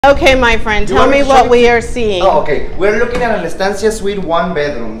Okay, my friend, tell me what we are seeing. Oh, okay. We're looking at an Estancia Suite 1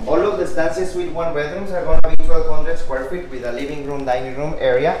 bedroom. All of the Estancia Suite 1 bedrooms are going to be 1,200 square feet with a living room, dining room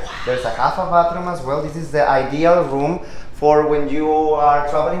area. There's a half a bathroom as well. This is the ideal room for when you are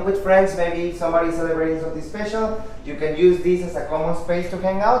traveling with friends, maybe somebody celebrating something special. You can use this as a common space to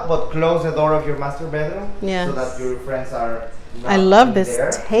hang out, but close the door of your master bedroom so that your friends are not I love this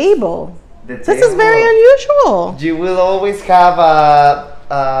there. Table. This is very unusual. You will always have a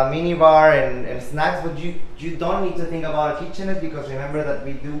mini bar and snacks, but you don't need to think about a kitchenette because remember that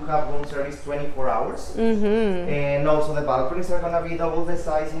we do have room service 24 hours. And also the balconies are going to be double the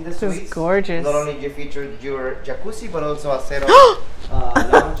size in the suites. This is gorgeous. Not only you feature your jacuzzi, but also a set of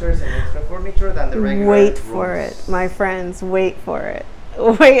loungers and extra furniture than the regular Wait rooms. for it, my friends. Wait for it.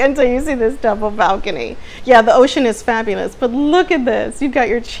 Wait until you see this double balcony. Yeah, the ocean is fabulous, but look at this. You've got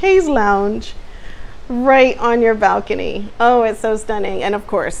your chaise lounge right on your balcony. Oh, it's so stunning. And of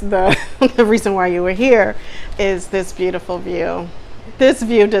course, the reason why you were here is this beautiful view. This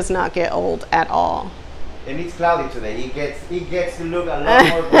view does not get old at all. And it's cloudy today. It gets to look a lot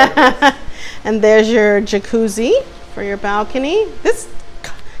more gorgeous. And there's your jacuzzi for your balcony. This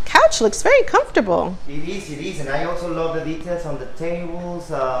couch looks very comfortable. It is, and I also love the details on the tables,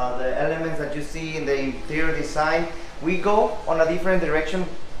 the elements that you see in the interior design. We go on a different direction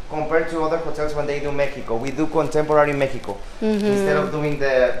compared to other hotels when they do Mexico. We do contemporary Mexico. Instead of doing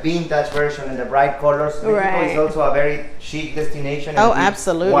the vintage version and the bright colors, Mexico is also a very chic destination. Oh, and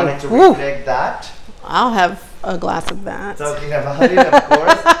absolutely. Wanted to reflect that. I'll have a glass of that. Talking about it, of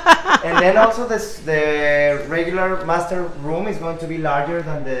course. And then also the regular master room is going to be larger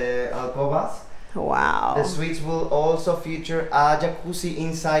than the alcovas. Wow. The suites will also feature a jacuzzi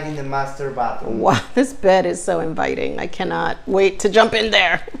inside in the master bathroom. Wow, this bed is so inviting. I cannot wait to jump in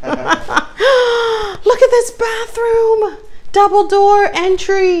there. Look at this bathroom. Double door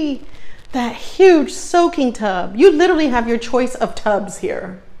entry. That huge soaking tub. You literally have your choice of tubs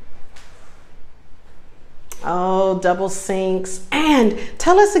here. Oh, double sinks. And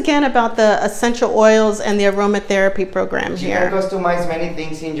tell us again about the essential oils and the aromatherapy program here. You can customize many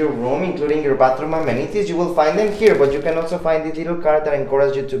things in your room, including your bathroom amenities. You will find them here, but you can also find this little card that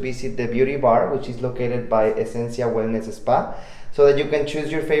encourages you to visit the beauty bar, which is located by Estancia Wellness Spa, so that you can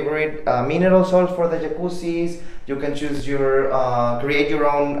choose your favorite mineral salts for the jacuzzis. You can choose your, create your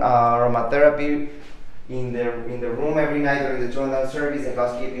own aromatherapy in the room every night during the turn down service. The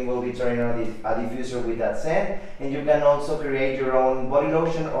housekeeping will be turning on a diffuser with that scent, and you can also create your own body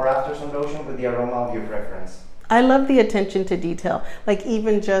lotion or after sun lotion with the aroma of your preference. I love the attention to detail, like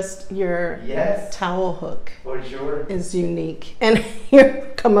even just your towel hook for sure is unique, and your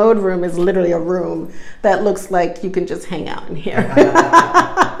commode room is literally a room that looks like you can just hang out in here.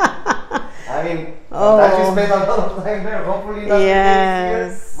 I mean, sometimes you spend a lot of time there, hopefully not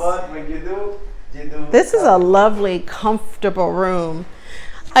here, but when you do. This is a lovely, comfortable room.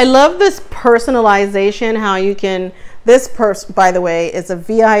 I love this personalization, how you can, this person, by the way, is a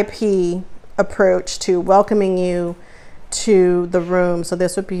VIP approach to welcoming you to the room. So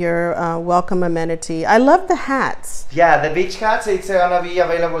this would be your welcome amenity. I love the hats. Yeah, the beach hats, it's gonna be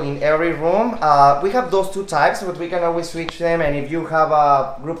available in every room. We have those two types, but we can always switch them. And if you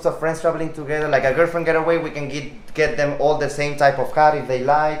have groups of friends traveling together, like a girlfriend getaway, we can get them all the same type of hat if they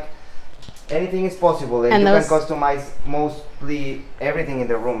like. Anything is possible, and you can customize mostly everything in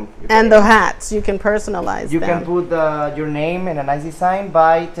the room. And the hats, you can personalize them. You can put your name and a nice design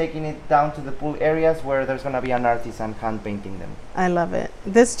by taking it down to the pool areas where there's going to be an artisan hand painting them. I love it.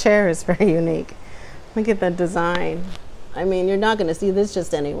 This chair is very unique. Look at the design. I mean, you're not going to see this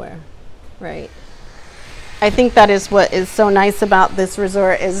just anywhere, right? I think that is what is so nice about this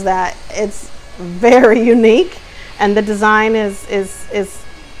resort, is that it's very unique, and the design is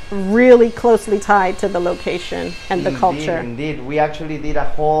really closely tied to the location and the culture. Indeed, we actually did a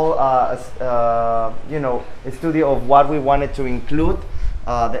whole, a studio of what we wanted to include,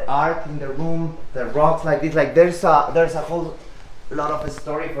 the art in the room, the rocks like this. Like there's a whole lot of a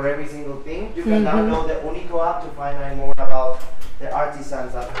story for every single thing. You can download the UNICO app to find out more about the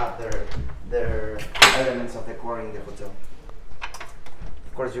artisans that have their elements of decor in the hotel.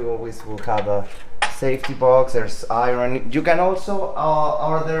 Of course, you always will have a safety box, there's iron. You can also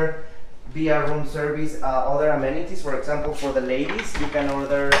order via room service other amenities. For example, for the ladies, you can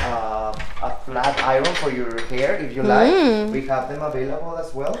order a flat iron for your hair if you like. We have them available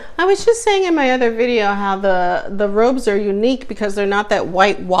as well. I was just saying in my other video how the robes are unique because they're not that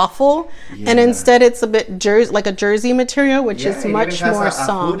white waffle, and instead it's a bit like a jersey material, which is much more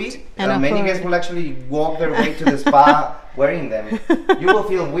soft. Hoodie. And many guests will actually walk their way to the spa wearing them. You will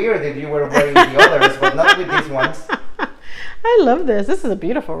feel weird if you were wearing the others, but not with these ones. I love this. This is a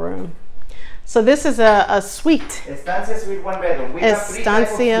beautiful room. So this is a suite. Estancia suite, one bedroom. We have three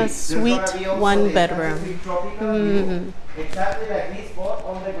types of Estancia suites. There's gonna suite, be also one the bedroom. Estancia suite tropical view, exactly like this spot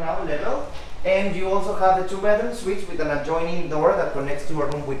on the ground level. And you also have the two-bedroom suite with an adjoining door that connects to a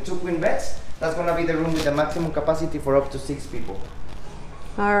room with 2 queen beds. That's going to be the room with the maximum capacity for up to 6 people.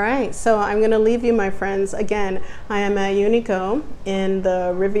 All right, so I'm going to leave you, my friends. Again, I am at UNICO in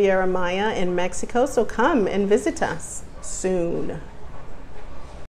the Riviera Maya in Mexico, so come and visit us soon.